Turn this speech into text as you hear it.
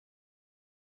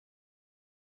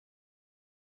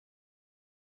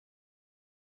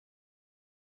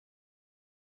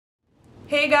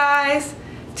Hey guys!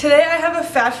 Today I have a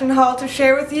fashion haul to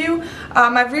share with you.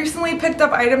 I've recently picked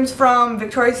up items from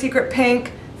Victoria's Secret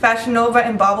Pink, Fashion Nova,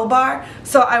 and BaubleBar,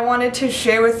 so I wanted to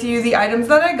share with you the items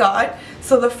that I got.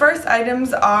 So the first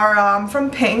items are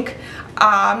from Pink.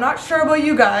 I'm not sure about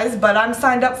you guys, but I'm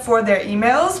signed up for their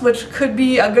emails, which could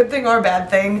be a good thing or a bad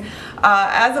thing.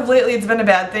 As of lately, it's been a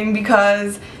bad thing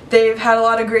because they've had a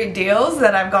lot of great deals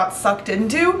that I've got sucked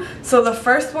into. So the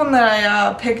first one that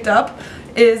I picked up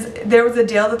is there was a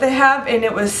deal that they have, and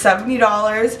it was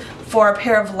 $70 for a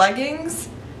pair of leggings,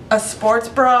 a sports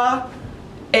bra,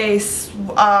 a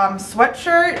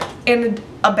sweatshirt, and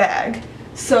a bag.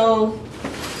 So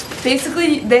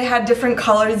basically they had different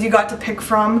colors you got to pick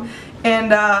from,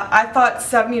 and I thought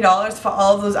 $70 for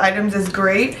all of those items is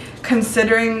great,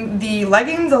 considering the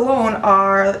leggings alone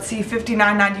are, let's see,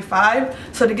 $59.95.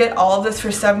 So to get all of this for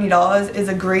 $70 is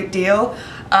a great deal.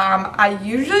 I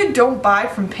usually don't buy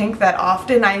from Pink that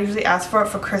often. I usually ask for it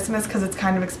for Christmas because it's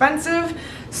kind of expensive.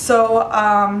 So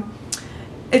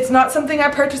it's not something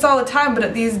I purchase all the time,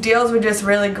 but these deals were just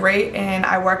really great, and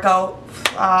I work out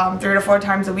 3 to 4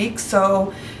 times a week,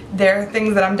 so they're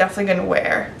things that I'm definitely going to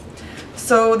wear.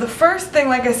 So the first thing,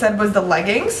 like I said, was the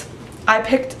leggings. I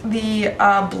picked the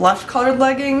blush colored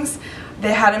leggings.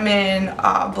 They had them in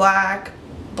black,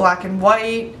 black and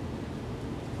white,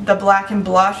 the black and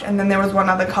blush, and then there was one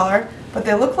other color. But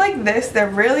they look like this. They're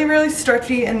really, really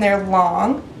stretchy, and they're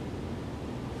long.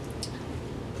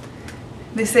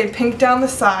 They say pink down the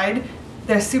side.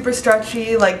 They're super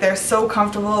stretchy, like they're so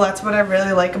comfortable. That's what I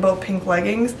really like about Pink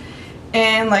leggings.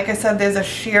 And like I said, there's a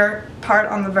sheer part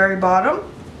on the very bottom.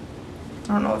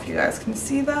 I don't know if you guys can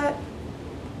see that.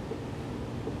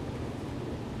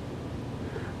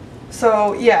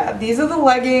 So yeah, these are the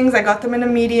leggings. I got them in a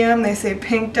medium. They say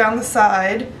pink down the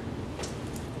side.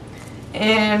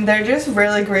 And they're just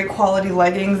really great quality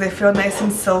leggings. They feel nice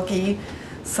and silky.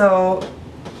 So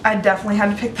I definitely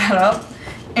had to pick that up.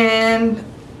 And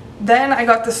then I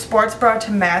got the sports bra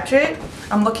to match it.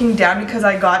 I'm looking down because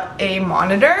I got a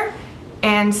monitor.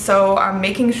 And so I'm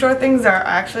making sure things are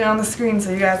actually on the screen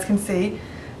so you guys can see.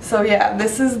 So yeah,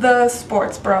 this is the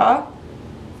sports bra.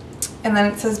 And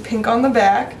then it says pink on the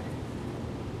back.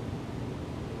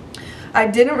 I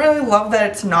didn't really love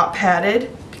that it's not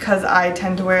padded, because I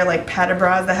tend to wear like padded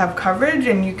bras that have coverage,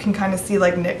 and you can kind of see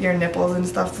like your nipples and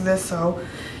stuff through this. So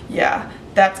yeah,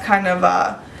 that's kind of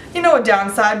a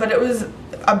downside, but it was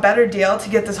a better deal to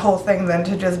get this whole thing than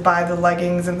to just buy the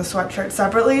leggings and the sweatshirt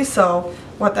separately. So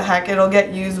what the heck, it'll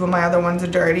get used when my other ones are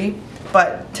dirty,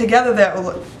 but together that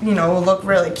will look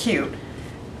really cute.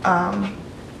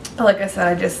 Like I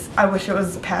said, I wish it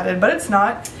was padded, but it's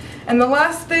not. And the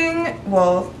last thing,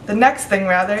 well, the next thing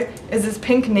rather, is this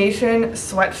Pink Nation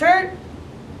sweatshirt.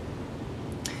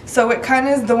 So it kind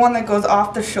of is the one that goes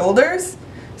off the shoulders.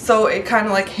 So it kind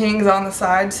of like hangs on the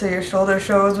side so your shoulder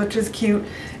shows, which is cute.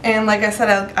 And like I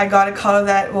said, I got a color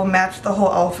that will match the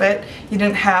whole outfit. You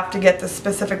didn't have to get the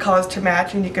specific colors to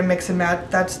match, and you can mix and match.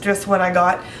 That's just what I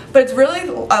got. But it's really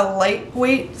a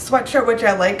lightweight sweatshirt, which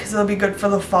I like because it'll be good for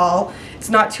the fall. It's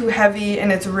not too heavy,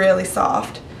 and it's really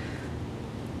soft.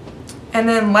 And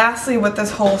then lastly, with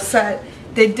this whole set,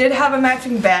 they did have a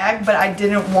matching bag, but I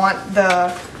didn't want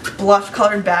the blush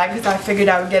colored bag because I figured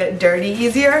I would get it dirty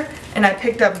easier. And I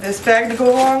picked up this bag to go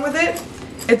along with it.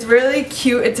 It's really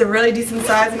cute. It's a really decent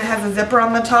size, and it has a zipper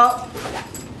on the top.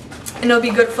 And it'll be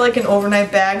good for like an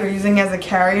overnight bag or using as a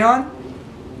carry-on.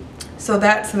 So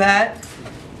that's that.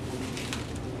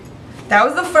 That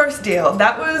was the first deal.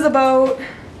 That was about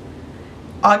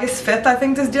August 5th, I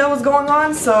think this deal was going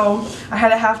on, so I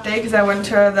had a half day because I went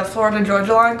to the Florida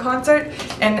Georgia Line concert,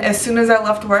 and as soon as I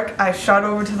left work, I shot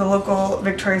over to the local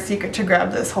Victoria's Secret to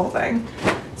grab this whole thing.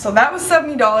 So that was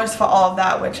 $70 for all of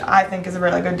that, which I think is a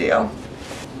really good deal.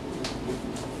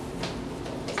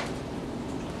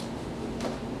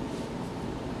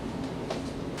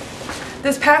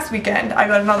 This past weekend, I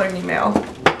got another email.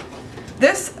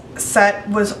 This set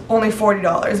was only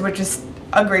 $40, which is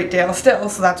a great deal still,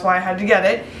 so that's why I had to get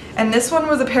it. And this one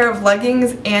was a pair of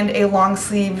leggings and a long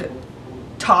sleeved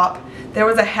top. There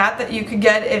was a hat that you could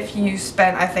get if you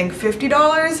spent, I think,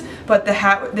 $50, but the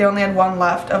hat, they only had one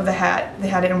left of the hat. They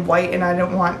had it in white, and I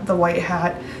didn't want the white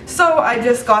hat, so I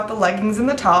just got the leggings and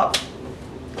the top.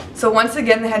 So once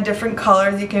again, they had different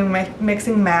colors you can mix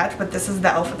and match, but this is the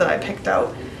outfit that I picked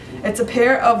out. It's a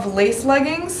pair of lace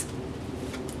leggings.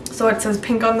 So it says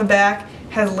pink on the back,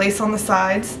 has lace on the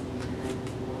sides.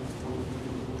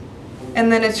 And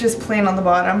then it's just plain on the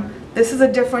bottom. This is a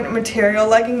different material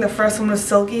legging. The first one was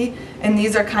silky, and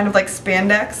these are kind of like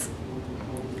spandex.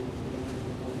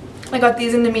 I got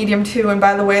these in the medium too, and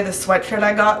by the way, the sweatshirt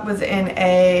I got was in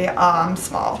a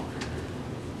small.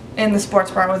 and the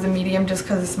sports bra was a medium just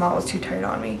because the small was too tight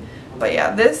on me. But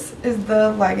yeah, this is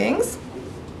the leggings.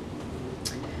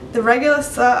 The regular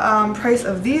price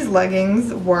of these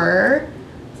leggings were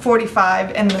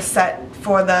 $45, and the set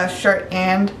for the shirt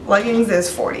and leggings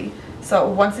is $40. So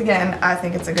once again, I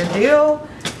think it's a good deal.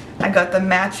 I got the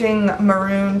matching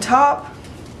maroon top.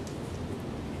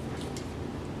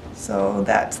 So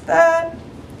that's that.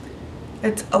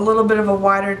 It's a little bit of a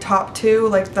wider top too,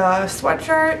 like the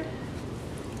sweatshirt.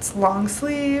 It's long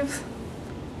sleeves.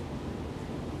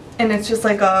 And it's just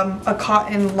like a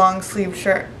cotton long sleeve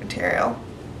shirt material.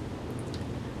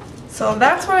 So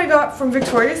that's what I got from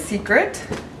Victoria's Secret.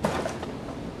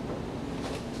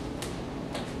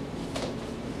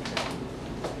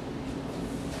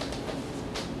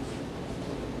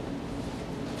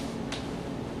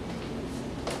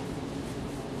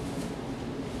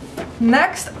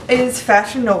 Next is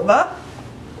Fashion Nova.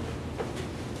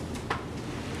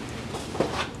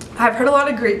 I've heard a lot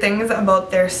of great things about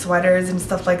their sweaters and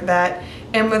stuff like that,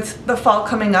 and with the fall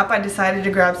coming up I decided to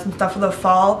grab some stuff for the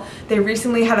fall. They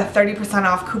recently had a 30%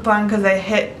 off coupon because they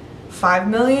hit 5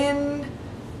 million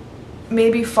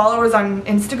maybe followers on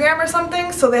Instagram or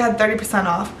something, so they had 30%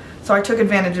 off. So I took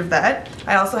advantage of that.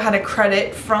 I also had a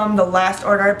credit from the last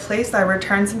order I placed. I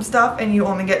returned some stuff and you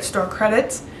only get store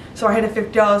credits. So I had a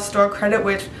 $50 store credit,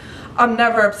 which I'm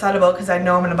never upset about because I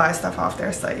know I'm going to buy stuff off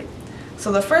their site.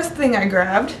 So the first thing I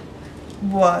grabbed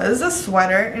was a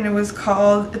sweater, and it's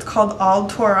called All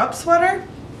Tore Up sweater.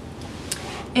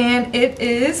 And it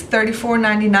is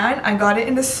 $34.99. I got it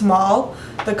in a small.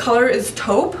 The color is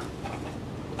taupe.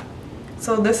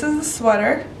 So this is the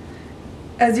sweater.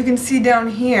 As you can see down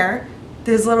here,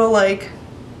 there's little like,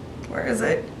 where is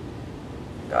it?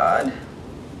 God.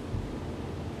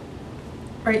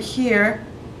 Right here,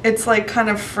 it's like kind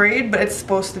of frayed, but it's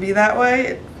supposed to be that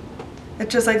way.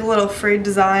 It's just like a little frayed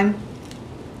design.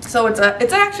 So it's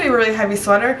actually a really heavy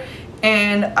sweater,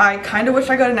 and I kind of wish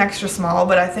I got an extra small,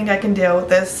 but I think I can deal with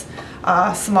this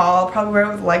small. I'll probably wear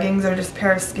it with leggings or just a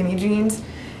pair of skinny jeans.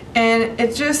 And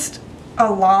it's just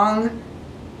a long,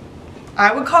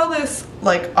 I would call this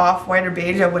like off-white or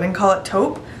beige. I wouldn't call it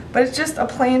taupe, but it's just a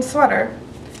plain sweater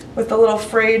with a little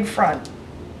frayed front.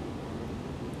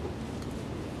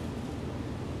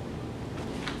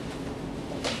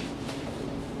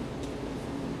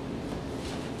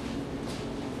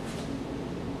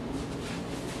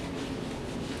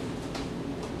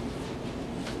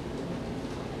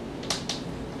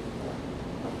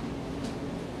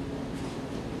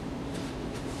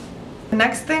 The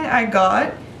next thing I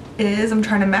got is, I'm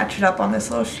trying to match it up on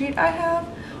this little sheet I have,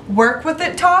 Work With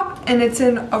It top, and it's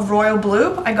in a royal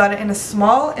blue. I got it in a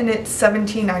small, and it's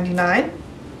 $17.99.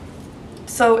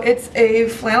 So it's a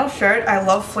flannel shirt. I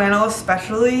love flannel,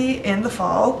 especially in the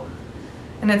fall,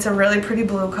 and it's a really pretty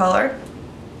blue color.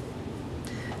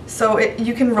 So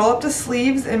you can roll up the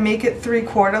sleeves and make it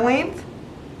 3/4 length.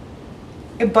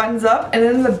 It buttons up, and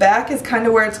then the back is kind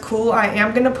of where it's cool. I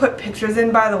am going to put pictures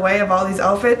in, by the way, of all these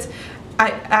outfits. I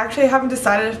actually haven't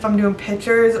decided if I'm doing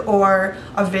pictures or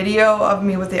a video of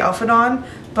me with the outfit on,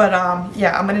 but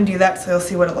yeah, I'm going to do that so you'll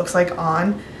see what it looks like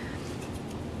on.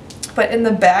 But in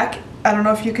the back, I don't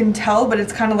know if you can tell, but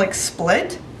it's kind of like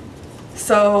split.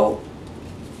 So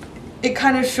it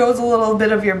kind of shows a little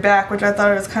bit of your back, which I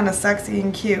thought was kind of sexy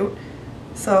and cute.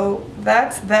 So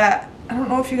that's that. I don't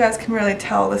know if you guys can really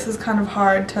tell. This is kind of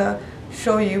hard to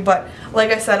show you, but like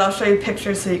I said, I'll show you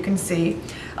pictures so you can see.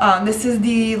 This is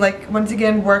the, like, once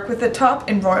again, Work With It top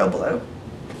in royal blue.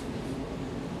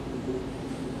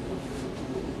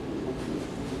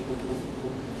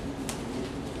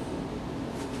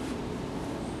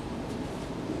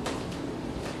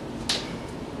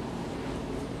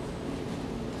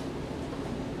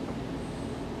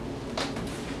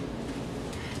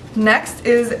 Next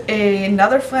is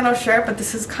another flannel shirt, but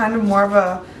this is kind of more of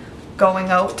a going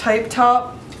out type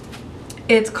top.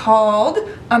 It's called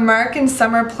American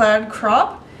Summer Plaid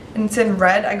Crop, and it's in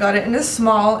red. I got it in a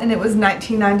small, and it was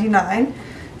 $19.99.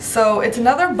 So it's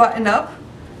another button up.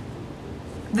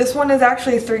 This one is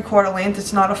actually 3/4 length.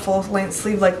 It's not a full length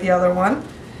sleeve like the other one.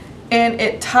 And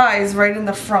it ties right in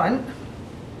the front,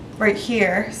 right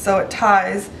here. So it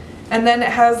ties, and then it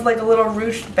has like a little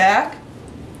ruched back.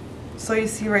 So you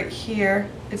see right here,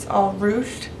 it's all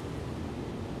ruched.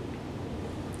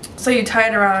 So you tie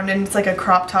it around, and it's like a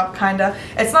crop top kinda.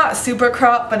 It's not super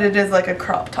crop, but it is like a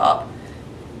crop top.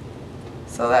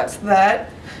 So that's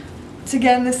that. So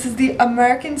again, this is the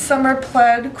American Summer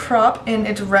Plaid Crop, and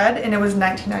it's red, and it was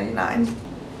 $19.99.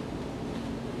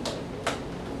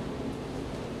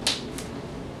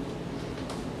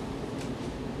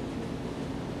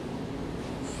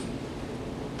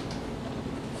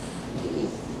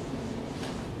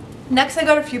 Next, I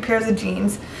got a few pairs of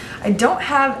jeans. I don't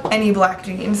have any black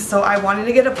jeans, so I wanted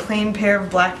to get a plain pair of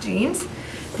black jeans.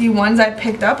 The ones I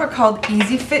picked up are called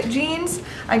Easy Fit jeans.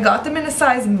 I got them in a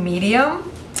size medium,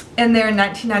 and they're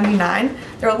 $19.99.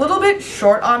 They're a little bit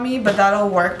short on me, but that'll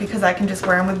work because I can just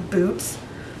wear them with boots.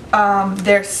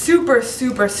 They're super,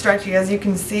 super stretchy, as you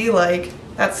can see. Like,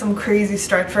 that's some crazy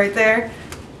stretch right there.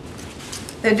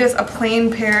 They're just a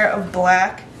plain pair of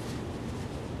black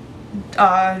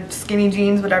skinny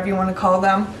jeans, whatever you want to call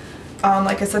them.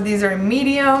 Like I said, these are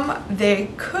medium. They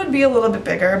could be a little bit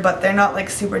bigger, but they're not like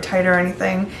super tight or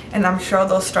anything, and I'm sure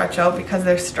they'll stretch out because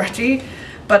they're stretchy.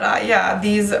 But yeah,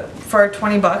 these for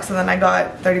 20 bucks, and then I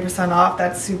got 30% off.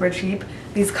 That's super cheap.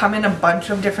 These come in a bunch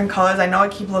of different colors. I know I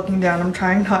keep looking down. I'm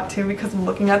trying not to because I'm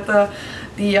looking at the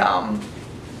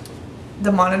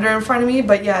monitor in front of me.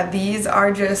 But yeah, these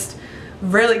are just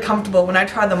really comfortable. When I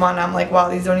tried them on, I'm like, wow,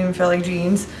 these don't even feel like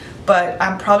jeans. But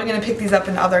I'm probably going to pick these up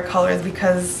in other colors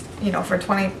because, you know, for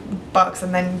 20 bucks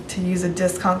and then to use a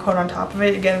discount code on top of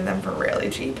it, you're getting them for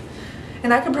really cheap.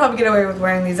 And I could probably get away with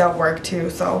wearing these at work too.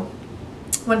 So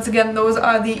once again, those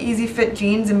are the Easy Fit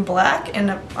jeans in black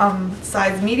and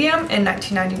size medium and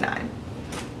 $19.99.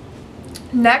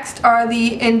 Next are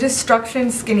the Indestruction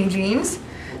skinny jeans.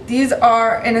 These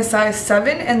are in a size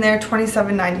 7 and they're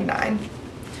 $27.99.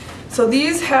 So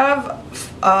these have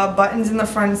buttons in the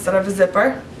front instead of a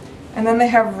zipper. And then they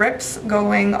have rips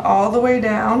going all the way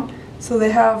down. So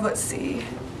they have, let's see,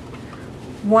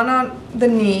 one on the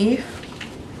knee.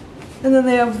 And then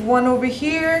they have one over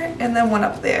here and then one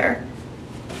up there.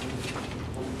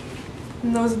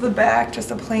 And those are the back,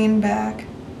 just a plain back.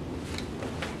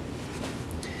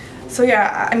 So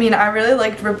yeah, I mean, I really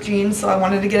liked ripped jeans, so I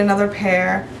wanted to get another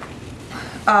pair.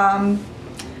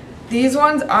 These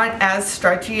ones aren't as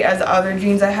stretchy as other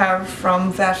jeans I have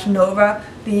from Fashion Nova.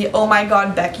 The Oh My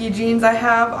God Becky jeans I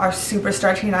have are super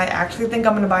stretchy, and I actually think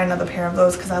I'm going to buy another pair of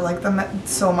those because I like them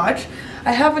so much.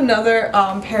 I have another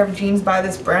pair of jeans by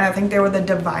this brand. I think they were the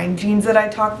Divine jeans that I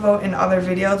talked about in other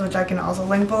videos, which I can also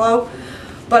link below.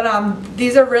 But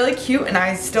these are really cute and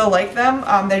I still like them.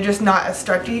 They're just not as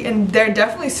stretchy, and they're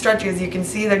definitely stretchy, as you can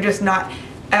see. They're just not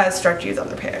as stretchy as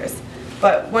other pairs.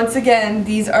 But once again,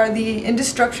 these are the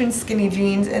Indestruction skinny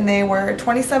jeans, and they were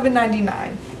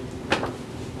 $27.99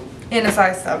 in a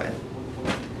size 7.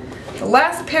 The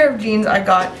last pair of jeans I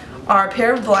got are a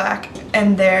pair of black,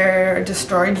 and they're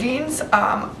Destroy jeans.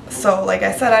 So like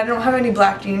I said, I don't have any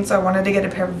black jeans, so I wanted to get a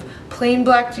pair of plain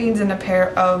black jeans and a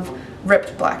pair of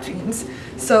ripped black jeans.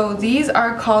 So these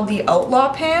are called the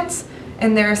Outlaw pants,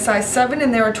 and they're a size 7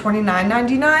 and they were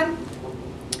 $29.99.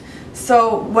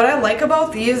 So what I like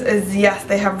about these is, yes,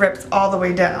 they have rips all the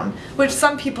way down, which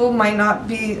some people might not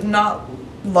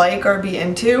like or be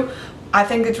into. I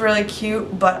think it's really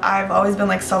cute, but I've always been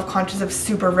like self-conscious of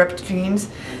super ripped jeans.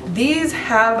 These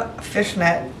have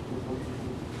fishnet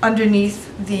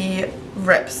underneath the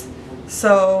rips.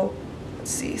 So let's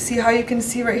see how you can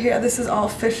see right here. This is all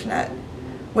fishnet,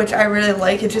 which I really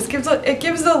like. It just gives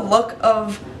the look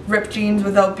of ripped jeans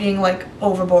without being like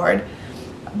overboard.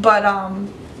 But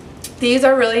these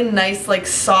are really nice, like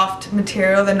soft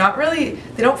material. They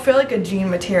don't feel like a jean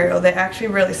material. They're actually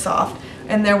really soft,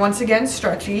 and they're once again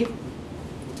stretchy.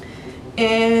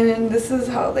 And this is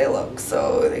how they look.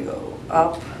 So they go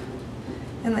up,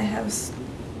 and they have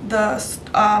the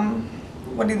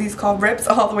what are these called? Rips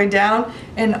all the way down,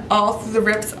 and all through the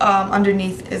rips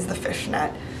underneath is the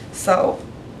fishnet. So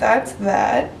that's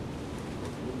that.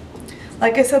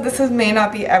 Like I said, this may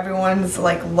not be everyone's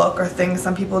like look or thing.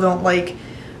 Some people don't like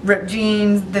ripped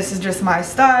jeans. This is just my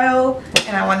style,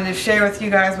 and I wanted to share with you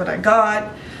guys what I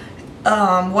got.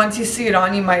 Once you see it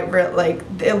on, you might like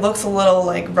it looks a little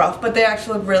like rough, but they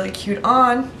actually look really cute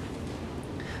on.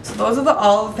 So those are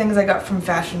all the things I got from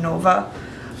Fashion Nova.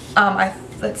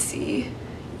 Let's see,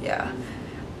 yeah.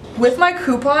 With my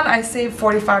coupon, I saved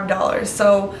 $45.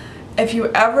 So if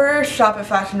you ever shop at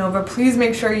Fashion Nova, please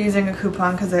make sure you're using a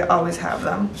coupon because they always have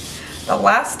them. The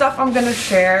last stuff I'm gonna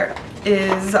share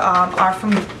is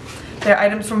they're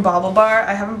items from BaubleBar.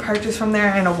 I haven't purchased from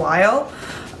there in a while.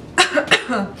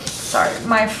 Sorry,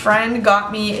 my friend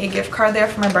got me a gift card there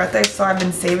for my birthday, so I've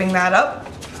been saving that up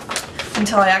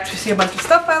until I actually see a bunch of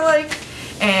stuff I like,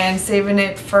 and saving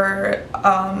it for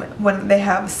when they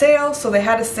have a sale. So they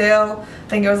had a sale, I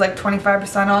think it was like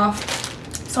 25%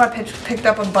 off, so I picked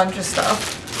up a bunch of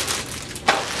stuff.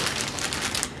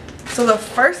 So the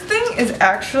first thing is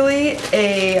actually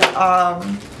a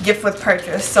gift with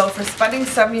purchase. So for spending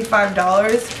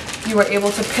 $75, you were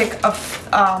able to pick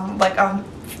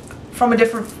from a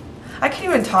different, I can't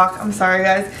even talk, I'm sorry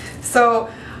guys. So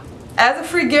as a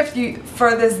free gift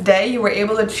for this day, you were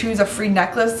able to choose a free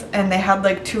necklace, and they had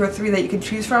like 2 or 3 that you could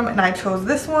choose from, and I chose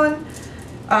this one.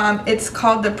 It's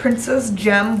called the Princess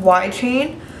Gem Y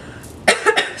Chain.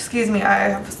 Excuse me,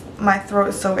 my throat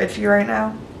is so itchy right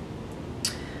now.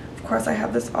 Of course I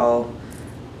have this all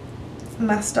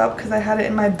messed up because I had it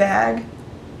in my bag,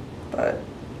 but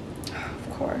of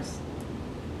course.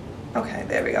 Okay,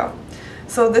 there we go.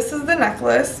 So this is the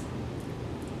necklace.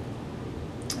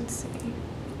 Let's see.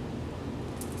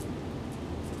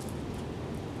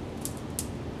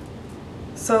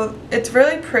 So it's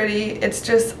really pretty. It's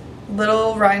just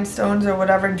little rhinestones or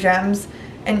whatever gems,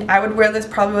 and I would wear this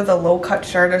probably with a low cut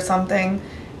shirt or something,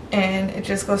 and it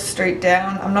just goes straight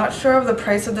down. I'm not sure of the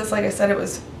price of this. Like I said, it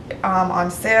was on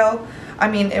sale. I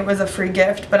mean, it was a free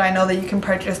gift, but I know that you can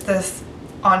purchase this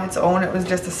on its own. It was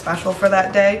just a special for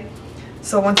that day.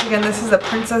 So once again, this is a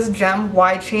Princess Gem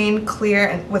Y Chain, clear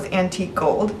and with antique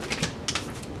gold.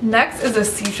 Next is a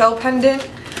seashell pendant.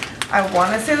 I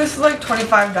want to say this is like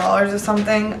 $25 or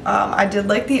something. I did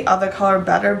like the other color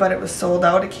better, but it was sold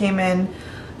out. It came in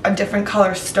a different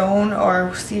color stone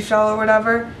or seashell or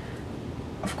whatever.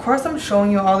 Of course I'm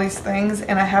showing you all these things,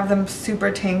 and I have them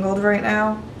super tangled right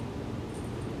now.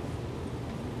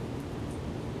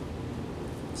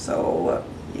 So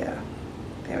yeah,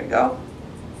 there we go.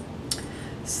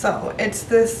 So it's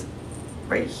this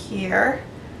right here.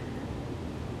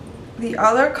 The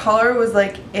other color was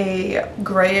like a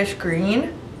grayish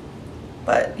green,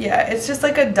 but yeah, it's just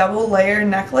like a double layer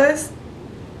necklace,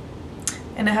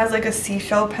 and it has like a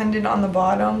seashell pendant on the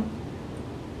bottom,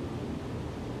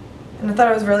 and I thought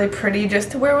it was really pretty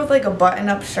just to wear with like a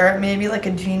button-up shirt, maybe like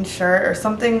a jean shirt or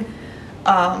something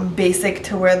basic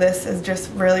to wear. This is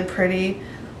just really pretty.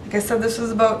 Like I said, this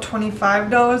was about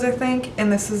 $25 I think, and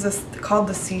this is called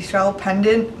the seashell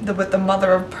pendant with the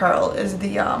mother of pearl is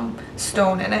the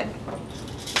stone in it.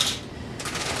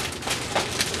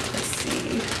 Let's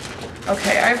see.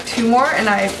 Okay, I have 2 more, and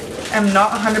I am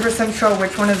not 100% sure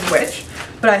which one is which,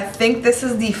 but I think this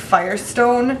is the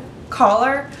Firestone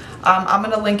Collar. I'm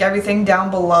going to link everything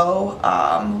down below,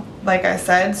 like I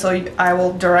said, so I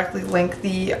will directly link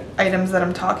the items that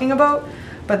I'm talking about,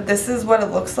 but this is what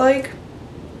it looks like.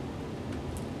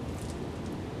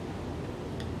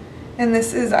 And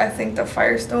this is, I think, the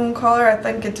Firestone Collar. I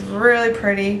think it's really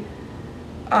pretty.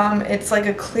 It's like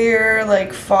a clear,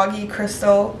 like foggy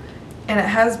crystal, and it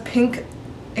has pink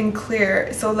and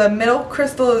clear. So the middle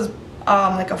crystal is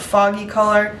like a foggy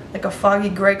color, like a foggy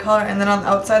gray color, and then on the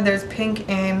outside there's pink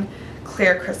and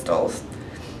clear crystals.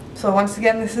 So once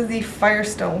again, this is the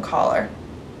Firestone Collar.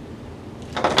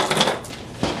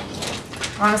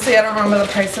 Honestly, I don't remember the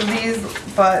price of these,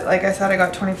 but like I said, I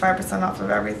got 25% off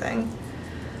of everything.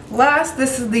 Last,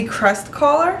 this is the Crest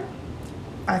Collar,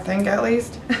 I think at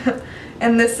least.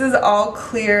 And this is all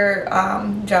clear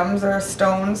gems or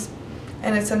stones,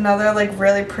 and it's another like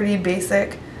really pretty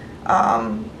basic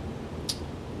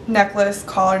necklace,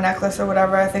 collar necklace or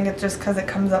whatever. I think it's just because it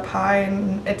comes up high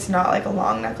and it's not like a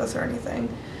long necklace or anything.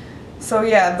 So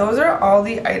yeah, those are all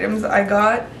the items I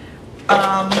got.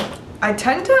 I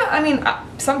tend to, I mean,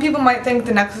 some people might think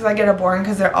the necklaces I get are boring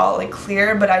because they're all like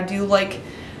clear, but I do like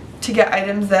to get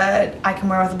items that I can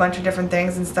wear with a bunch of different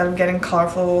things instead of getting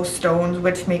colorful stones,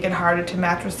 which make it harder to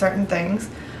match with certain things.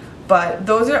 But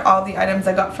those are all the items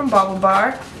I got from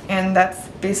BaubleBar, and that's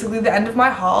basically the end of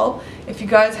my haul. If you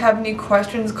guys have any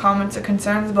questions, comments, or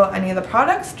concerns about any of the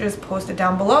products, just post it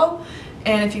down below.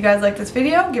 And if you guys like this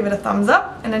video, give it a thumbs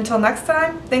up. And until next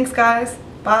time, thanks guys.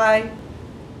 Bye.